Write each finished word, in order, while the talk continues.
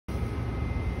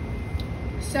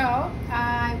So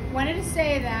I wanted to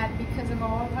say that because of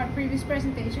all of our previous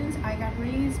presentations, I got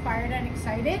really inspired and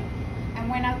excited and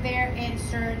went out there and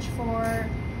searched for,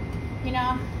 you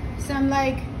know, some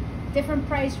like different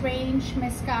price range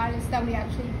mezcals that we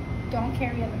actually don't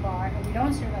carry at the bar and we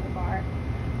don't serve at the bar,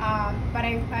 but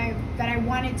I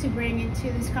wanted to bring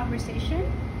into this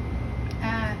conversation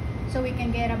so we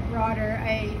can get a broader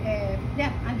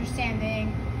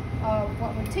understanding of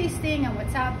what we're tasting and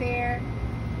what's out there.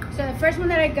 So the first one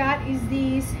that I got is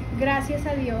these Gracias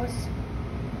a Dios.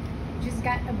 Just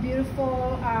got a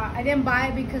beautiful, I didn't buy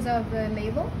it because of the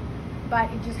label, but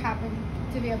it just happened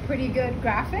to be a pretty good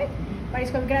graphic. But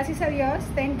it's called Gracias a Dios,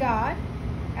 thank God.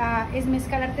 It's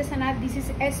mezcal artesanal. This is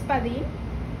Espadin.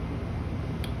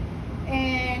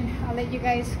 And I'll let you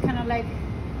guys kind of like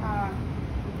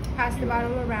pass the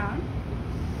bottle around.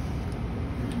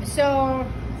 So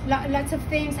lots of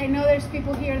things. I know there's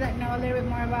people here that know a little bit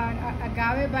more about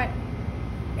agave, but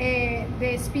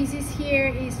the species here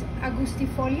is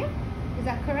Agustifolia. Is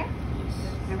that correct? Yes.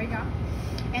 There we go.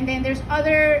 And then there's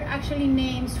other actually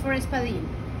names for Espadin.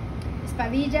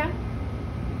 Espadilla,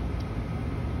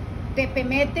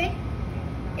 Tepemete,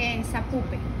 and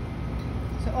Sapupe.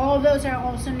 So all those are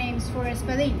also names for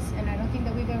Espadins, and I don't think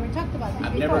that we've ever talked about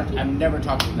that before. I've never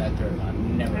talked about that term. I've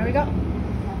never. There we go.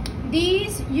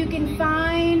 These you can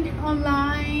find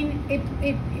online.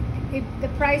 The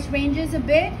price ranges a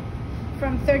bit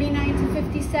from 39 to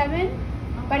 57,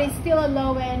 but it's still a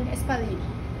low-end Espadin.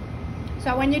 So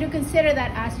I want you to consider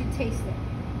that as you taste it.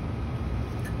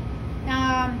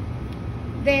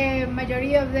 The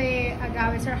majority of the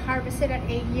agaves are harvested at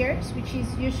 8 years, which is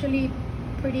usually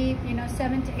pretty,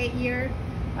 7 to 8 year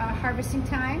harvesting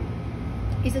time.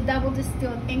 It's a double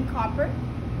distilled in copper.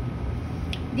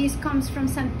 This comes from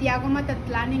Santiago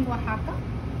Matatlan in Oaxaca.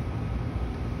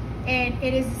 And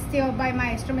it is distilled by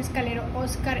Maestro Mezcalero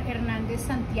Oscar Hernandez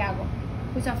Santiago,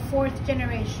 who's a 4th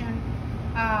generation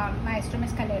Maestro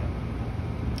Mezcalero.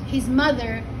 His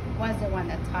mother was the one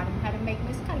that taught him how to make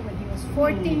mezcal when he was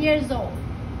 14 years old.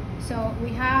 So we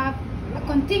have a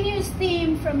continuous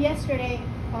theme from yesterday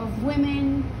of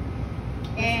women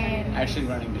and Actually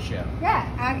running the show.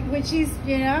 yeah, which is,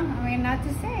 not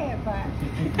to say it, but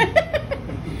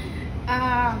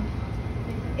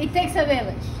it takes a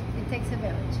village. It takes a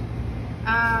village.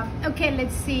 Okay,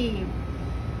 let's see.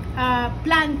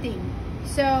 Planting.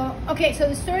 So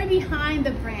the story behind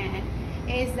the brand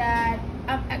is that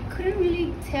I couldn't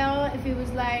really tell if it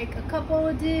was like a couple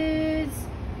of dudes,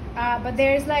 but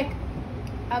there's like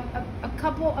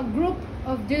a group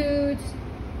of dudes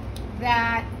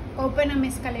that opened a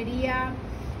mezcaleria,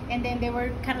 and then they were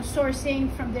kind of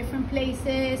sourcing from different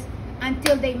places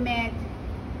until they met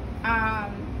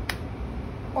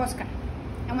Oscar.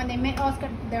 And when they met Oscar,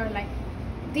 they were like,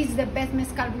 this is the best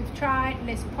mezcal we've tried,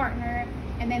 let's partner.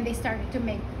 And then they started to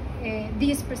make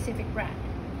this specific brand.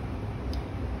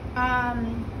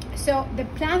 So the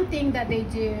planting that they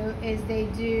do is they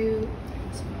do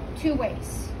 2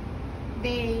 ways.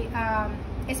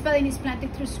 Espadin is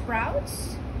planted through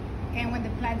sprouts, and when the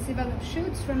plants develop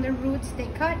shoots from the roots, they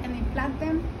cut and they plant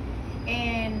them,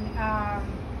 and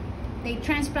they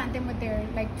transplant them when they're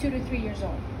like 2 to 3 years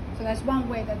old. So that's one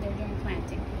way that they're doing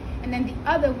planting. And then the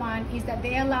other one is that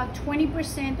they allow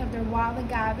 20% of their wild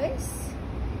agaves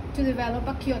to develop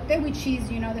a quiote, which is,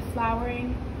 the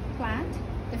flowering plant,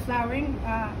 the flowering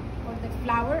or the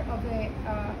flower of the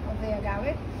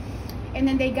agave. And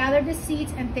then they gather the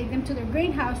seeds and take them to their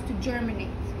greenhouse to germinate.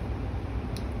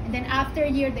 And then after a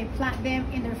year, they plant them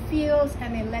in their fields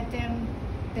and they let them,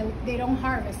 they don't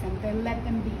harvest them, they let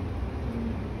them be.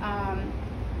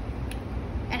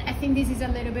 And I think this is a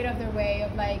little bit of their way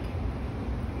of like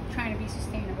trying to be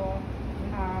sustainable,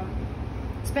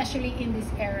 especially in this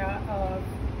era of,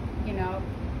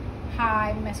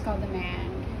 high mezcal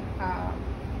demand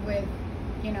with,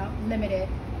 limited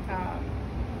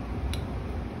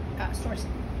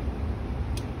sourcing.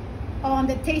 On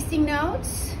the tasting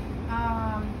notes,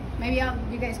 maybe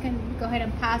you guys can go ahead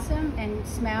and pass them and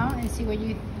smell and see what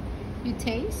you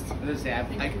taste. I was gonna say,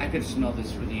 I could smell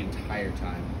this for the entire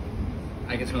time.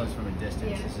 I can smell this from a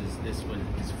distance. Yeah. This one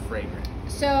is fragrant.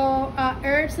 So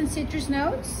herbs and citrus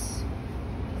notes.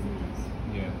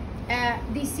 Yeah.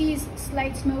 This is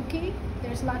slight smoky.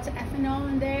 There's lots of ethanol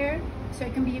in there, so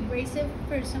it can be abrasive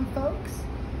for some folks.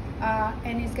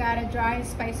 And it's got a dry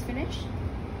spice finish.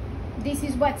 This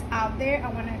is what's out there. I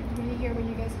want to really hear what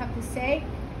you guys have to say.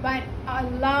 But a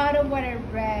lot of what I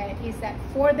read is that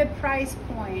for the price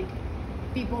point,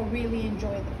 people really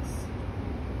enjoy this.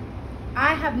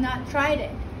 I have not tried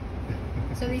it,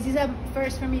 so this is a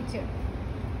first for me too.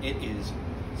 It is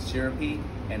syrupy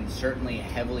and certainly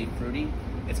heavily fruity,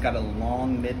 It's got a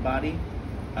long mid body.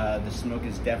 The smoke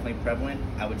is definitely prevalent.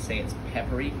 I would say it's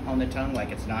peppery on the tongue,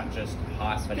 like it's not just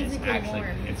hot, but it's actually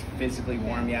warm. it's physically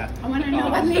warm. Yeah. I want to know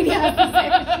what lady has to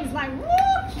say. She's like, woo!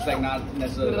 She's like not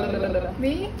necessarily.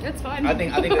 Me? It's fine. I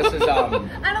think this is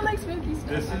I don't like smoky stuff.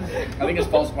 This is I think this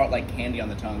falls apart like candy on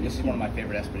the tongue. This is one of my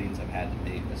favorite Espadins I've had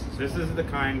to date. this is the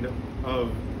kind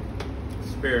of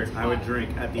spirit I would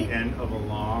drink at the end of a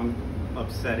long,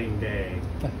 upsetting day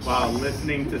while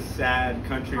listening to sad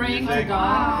country Praying to music,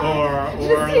 God. or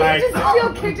Just like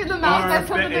feel kicked in the mouth by or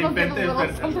someone that'll give a Vicente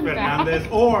little something back. Fernandez,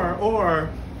 or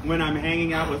when I'm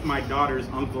hanging out with my daughter's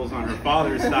uncles on her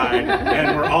father's side,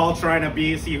 and we're all trying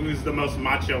to see who's the most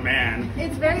macho man.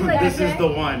 It's very legit. This is the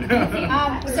one.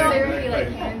 So Therapy, like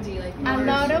candy, like a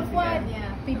lot of what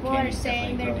Yeah. people are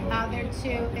saying they're out there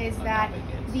too is that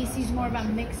this is more of a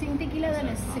mixing tequila than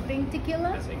a sipping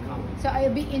tequila. So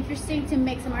it'll be interesting to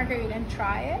make some margarita and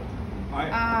try it.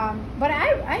 But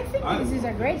I think this is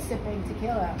a great sipping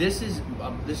tequila. This is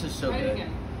so good.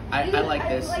 I like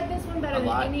this. I like this one better a than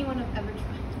lot. anyone I've ever tried.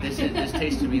 This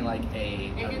tastes to me like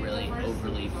a really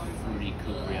overly fruity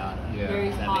cubreata. Yeah. Very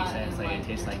Does that hot make sense? and, Like like, it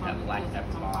tastes like that black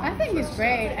pepper bomb. I think it's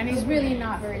great, and it's really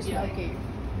not very smoky.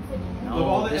 Of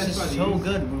all No, the this is Espadins- so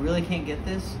good. We really can't get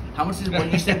this. How much is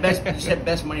what you said?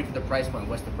 Best money for the price point.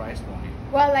 What's the price point?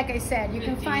 Well, like I said, you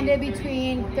can find it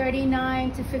between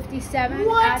 39 to 57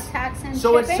 What? at tax and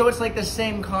So shipping. it's like the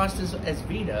same cost as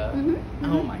Vita.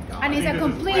 Oh my god! And it's I a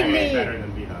think this is way completely. better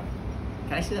than Vita.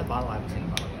 Can I see that bottle? I haven't seen the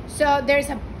bottle yet. So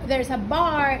there's a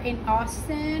bar in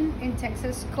Austin, in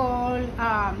Texas called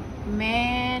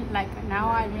like now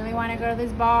I really want to go to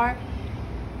this bar.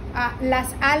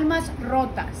 Las Almas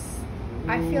Rotas.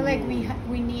 I feel like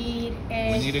we need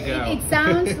a. We need to go. It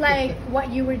sounds like what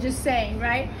you were just saying,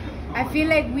 right? I feel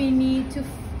like we need to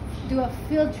do a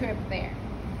field trip there.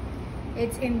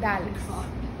 It's in Dallas.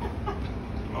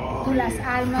 Oh, To Las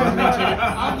yeah. Almas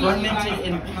Rotas. Fermented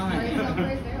in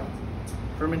pine.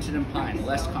 Fermented in pine,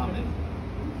 less common.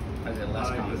 Or is it less I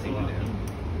like common this thing a to lot.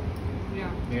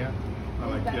 do? Yeah. I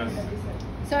like yes.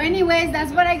 So anyways,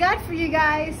 that's what I got for you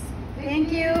guys.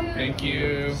 Thank you. Thank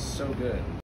you. So good.